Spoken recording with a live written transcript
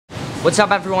What's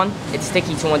up everyone, it's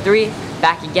Stickie213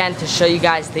 back again to show you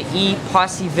guys the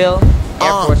Possivel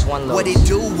Air Force One lows.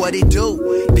 What it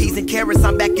do? Peas and carrots,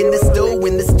 I'm back in the stew,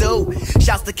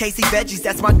 Shouts to Casey Veggies,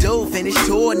 that's my dude. Finished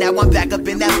tour, now I'm back up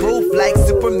in that booth like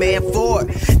Superman 4.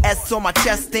 S on my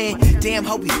chest in, damn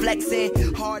hope we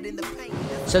flexing hard in the paint.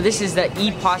 So this is the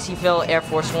Possivel Air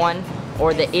Force One,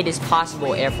 or the It Is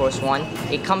Possible Air Force One.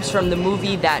 It comes from the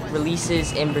movie that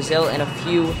releases in Brazil in a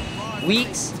few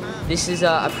weeks. This is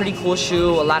a pretty cool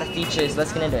shoe, a lot of features.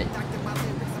 Let's get into it.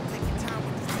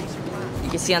 You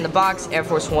can see on the box, Air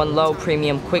Force One Low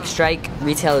Premium Quick Strike.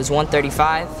 Retail is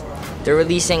 $135. They're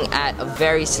releasing at a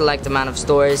very select amount of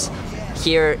stores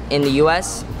here in the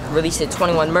US. Released at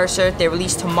 21 Mercer. They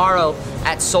release tomorrow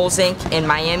at Inc in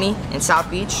Miami, in South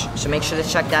Beach. So make sure to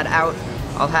check that out.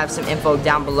 I'll have some info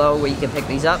down below where you can pick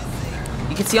these up.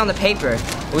 You can see on the paper,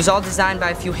 it was all designed by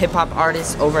a few hip hop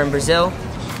artists over in Brazil.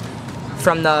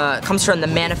 Comes from the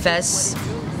manifests,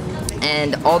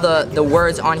 and all the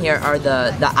words on here are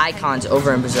the icons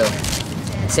over in Brazil.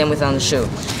 Same with on the shoe.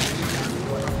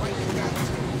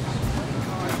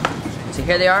 So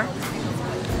here they are.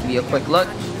 Give you a quick look.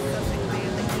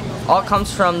 All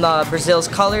comes from Brazil's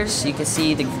colors. You can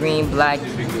see the green, black,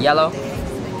 yellow.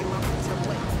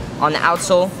 On the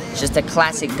outsole, just a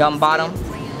classic gum bottom.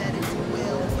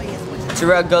 It's a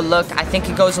real good look. I think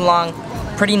it goes along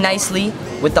pretty nicely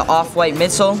with the off-white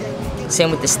midsole.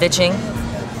 Same with the stitching.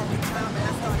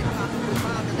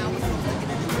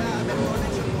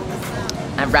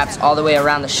 And wraps all the way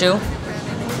around the shoe.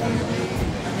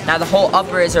 Now the whole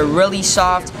upper is a really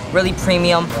soft, really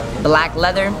premium black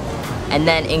leather. And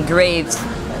then engraved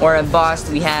or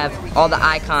embossed, we have all the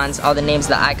icons, all the names of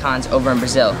the icons over in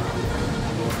Brazil.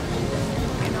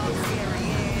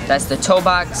 That's the toe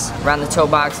box, around the toe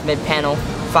box, mid-panel,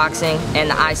 foxing,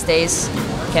 and the eye stays.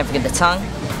 Can't forget the tongue.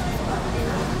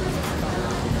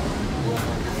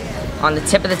 On the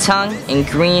tip of the tongue, in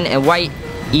green and white,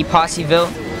 Possivel.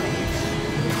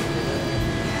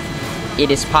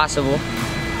 It is possible.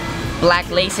 Black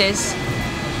laces,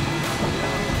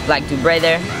 black dubre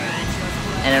there.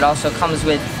 And it also comes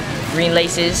with green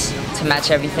laces to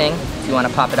match everything, if you want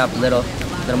to pop it up a little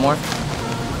more.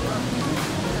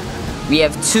 We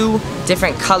have two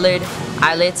different colored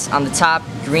eyelets on the top,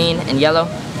 green and yellow.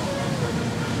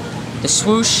 The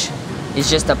swoosh is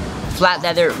just a flat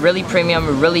leather, really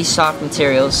premium, really soft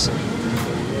materials.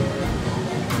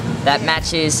 That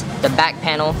matches the back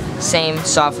panel, same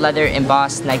soft leather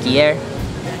embossed Nike Air.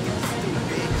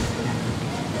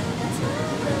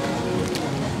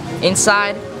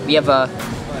 Inside, we have a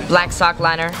black sock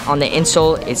liner on the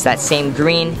insole. It's that same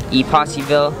green,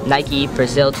 Possivel, Nike,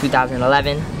 Brazil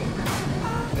 2011.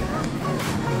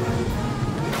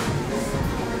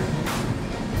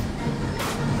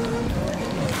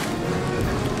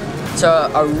 It's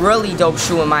a really dope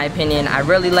shoe in my opinion. I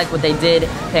really like what they did,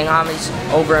 paying homage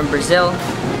over in Brazil.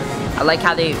 I like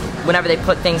how whenever they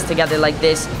put things together like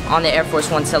this on the Air Force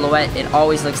One silhouette, it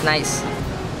always looks nice.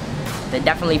 They're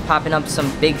definitely popping up some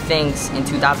big things in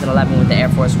 2011 with the Air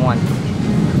Force One.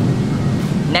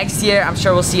 Next year, I'm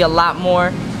sure we'll see a lot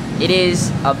more. It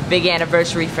is a big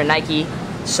anniversary for Nike,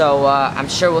 so I'm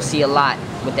sure we'll see a lot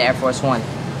with the Air Force One.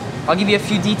 I'll give you a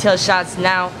few detailed shots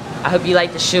now. I hope you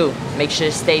like the shoe. Make sure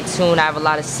to stay tuned. I have a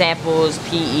lot of samples,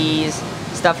 PEs,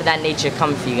 stuff of that nature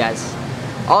coming for you guys.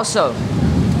 Also,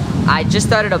 I just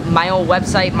started my own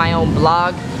website, my own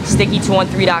blog,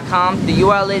 Stickie213.com. The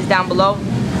URL is down below.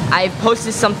 I've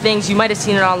posted some things. You might have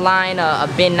seen it online, a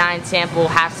bin 9 sample,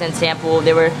 half-cent sample.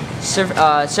 They were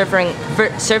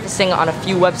surfacing on a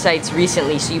few websites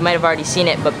recently, so you might have already seen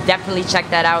it, but definitely check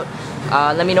that out.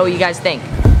 Let me know what you guys think.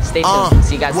 Stay tuned.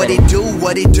 See you guys later.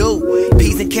 What it do?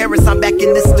 Peas and carrots, I'm back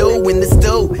in the stew,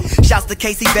 Shouts to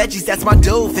Casey Veggies, that's my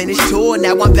dude. Finished tour,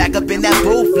 now I'm back up in that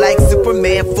booth like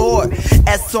Superman 4.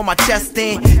 S on my chest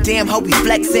in, damn hope we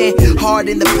flexing hard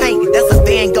in the paint. That's a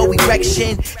Van Gogh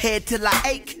erection, head till I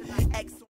ache.